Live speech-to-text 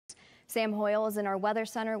Sam Hoyle is in our weather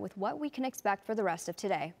center with what we can expect for the rest of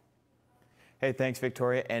today. Hey, thanks,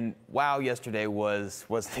 Victoria. And wow, yesterday was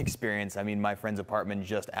an experience. I mean, my friend's apartment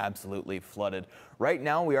just absolutely flooded. Right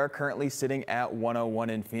now, we are currently sitting at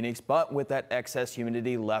 101 in Phoenix, but with that excess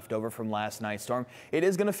humidity left over from last night's storm, it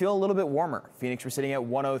is going to feel a little bit warmer. Phoenix, we're sitting at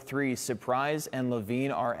 103. Surprise and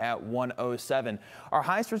Lavine are at 107. Our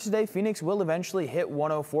highs for today, Phoenix will eventually hit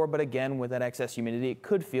 104, but again, with that excess humidity, it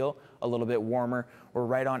could feel a little bit warmer. We're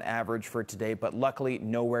right on average for today, but luckily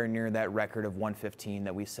nowhere near that record of 115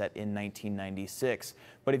 that we set in 1996.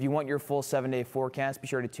 But if you want your full 7-day forecast, be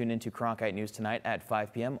sure to tune into Cronkite News tonight at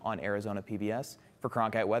 5 p.m. on Arizona PBS. For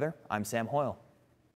Cronkite Weather, I'm Sam Hoyle.